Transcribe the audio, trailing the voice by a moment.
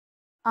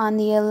On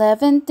the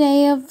 11th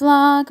day of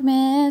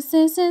Vlogmas,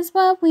 this is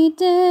what we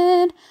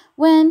did.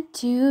 Went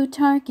to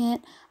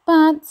Target,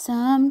 bought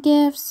some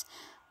gifts,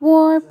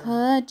 wore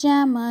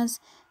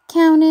pajamas,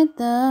 counted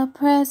the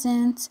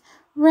presents,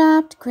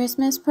 wrapped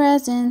Christmas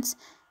presents,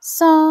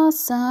 saw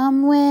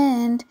some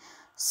wind,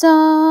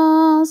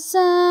 saw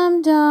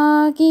some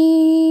doggies,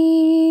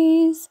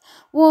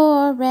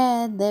 wore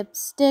red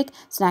lipstick,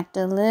 snacked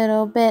a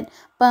little bit,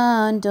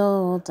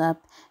 bundled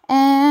up,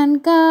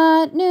 and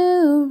got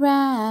new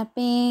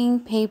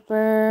wrapping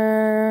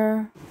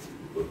paper.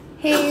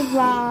 Hey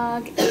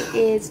vlog, it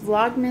is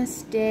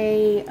Vlogmas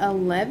day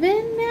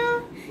 11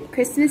 now,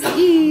 Christmas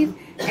Eve,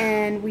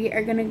 and we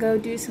are gonna go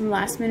do some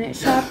last minute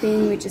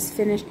shopping. We just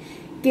finished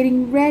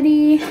getting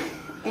ready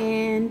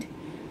and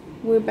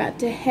we're about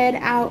to head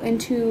out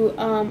into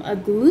a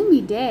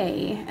gloomy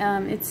day.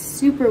 It's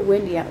super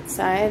windy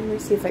outside. Let me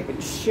see if I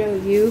can show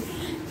you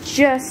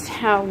just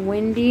how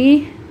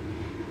windy.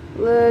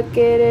 Look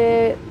at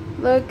it.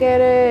 Look at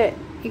it.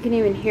 You can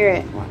even hear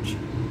it. Watch.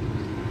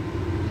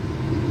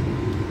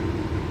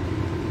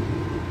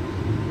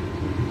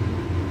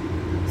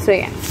 So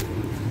yeah.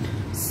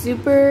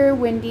 Super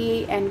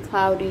windy and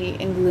cloudy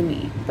and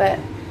gloomy. But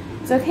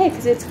it's okay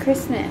because it's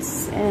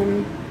Christmas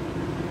and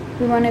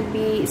we want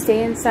to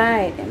stay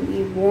inside and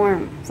be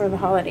warm for the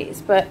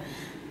holidays. But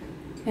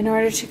in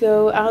order to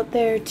go out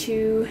there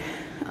to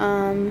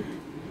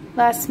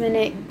last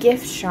minute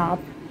gift shop,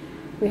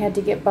 we had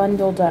to get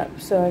bundled up.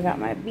 So I got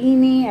my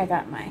beanie, I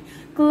got my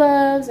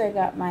gloves, I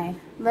got my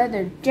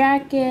leather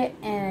jacket,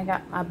 and I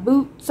got my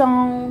boots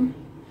on.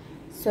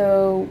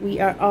 So we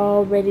are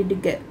all ready to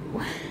go.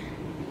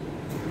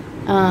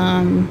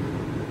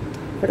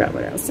 Forgot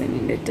what else I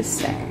needed to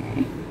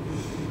say.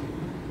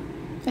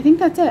 I think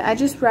that's it. I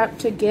just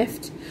wrapped a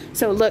gift.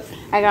 So look,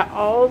 I got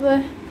all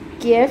the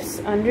gifts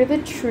under the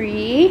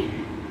tree.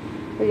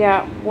 We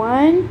got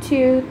 1,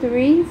 2,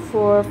 3,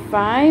 4,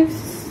 5,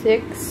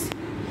 6,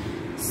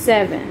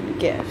 7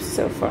 gifts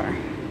so far,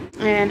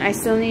 and I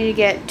still need to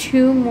get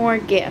 2 more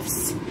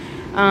gifts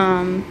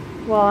while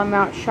I'm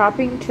out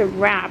shopping to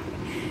wrap.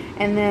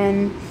 And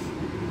then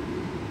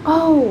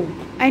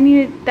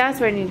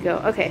that's where I need to go.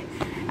 Okay,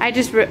 I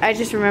just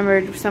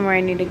remembered somewhere I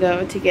need to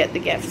go to get the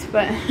gift.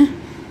 But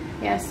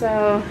yeah,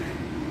 so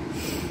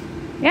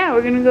yeah,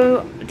 we're gonna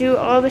go do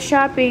all the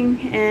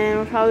shopping and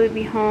we'll probably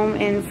be home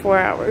in 4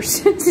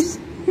 hours.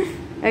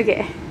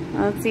 Okay,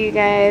 I'll see you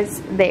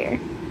guys there.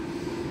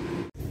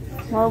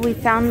 Well, we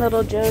found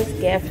little Joe's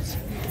gift.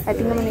 I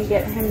think I'm gonna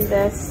get him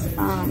this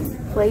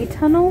play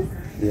tunnel.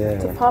 Yeah.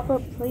 It's a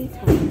pop-up play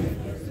tunnel.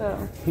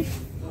 So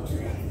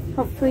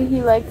hopefully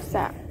he likes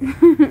that.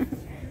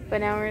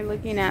 But now we're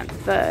looking at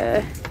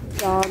the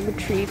dog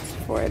treats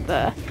for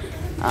the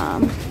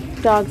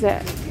dogs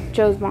at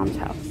Joe's mom's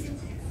house.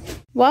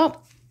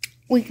 Well,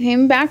 we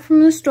came back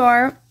from the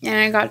store and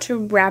I got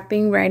to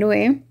wrapping right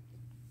away.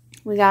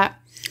 We got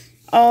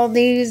all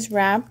these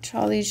wrapped,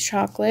 all these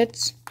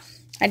chocolates.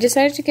 I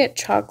decided to get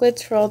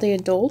chocolates for all the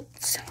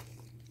adults.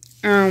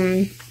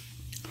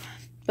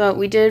 But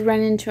we did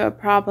run into a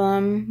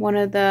problem. One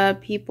of the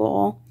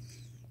people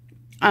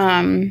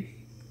that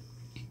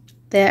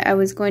I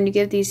was going to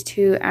give these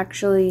to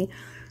actually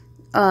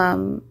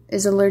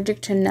is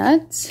allergic to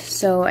nuts,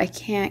 so I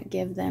can't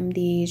give them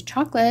these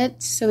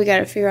chocolates. So we got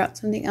to figure out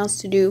something else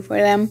to do for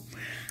them.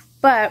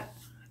 But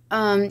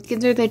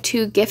these are the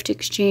 2 gift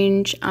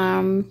exchange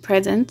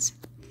presents.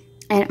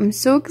 And I'm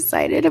so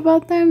excited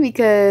about them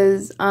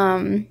because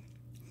one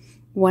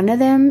of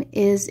them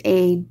is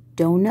a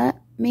donut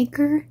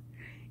maker.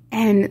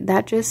 And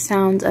that just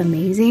sounds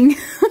amazing.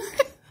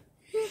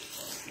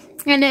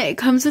 And it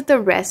comes with the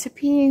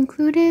recipe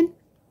included.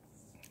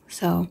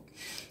 So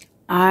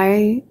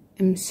I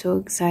am so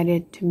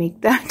excited to make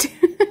that.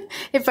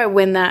 If I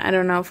win that, I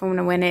don't know if I'm going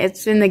to win it.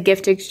 It's in the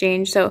gift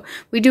exchange. So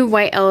we do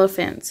white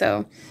elephant.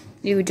 So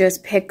you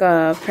just pick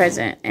a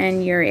present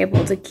and you're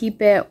able to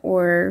keep it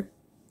or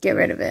get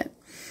rid of it.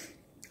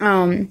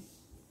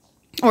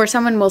 Or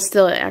someone will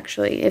steal it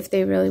actually if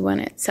they really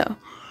want it. So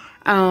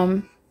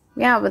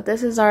yeah, but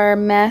this is our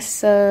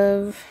mess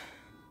of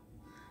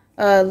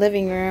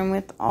living room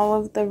with all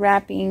of the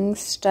wrapping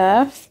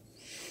stuff.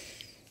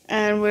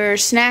 And we're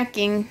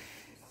snacking,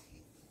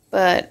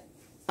 but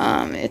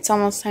it's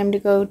almost time to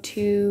go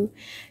to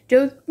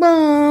Joe's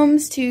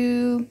mom's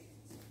to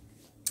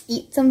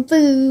eat some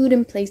food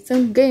and play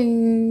some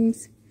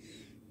games.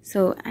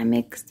 So I'm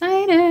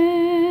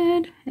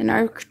excited. And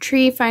our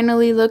tree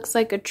finally looks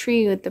like a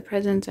tree with the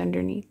presents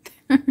underneath.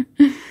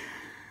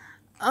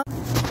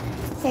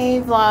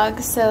 Hey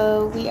vlog,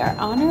 so we are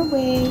on our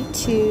way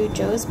to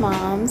Joe's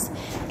mom's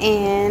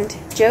and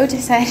Joe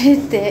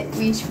decided that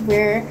we should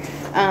wear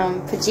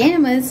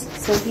pajamas.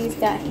 So he's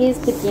got his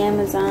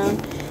pajamas on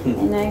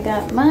and I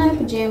got my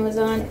pajamas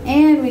on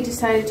and we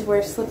decided to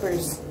wear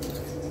slippers.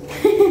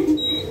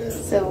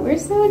 So we're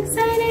so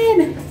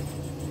excited.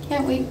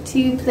 Can't wait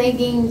to play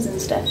games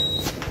and stuff.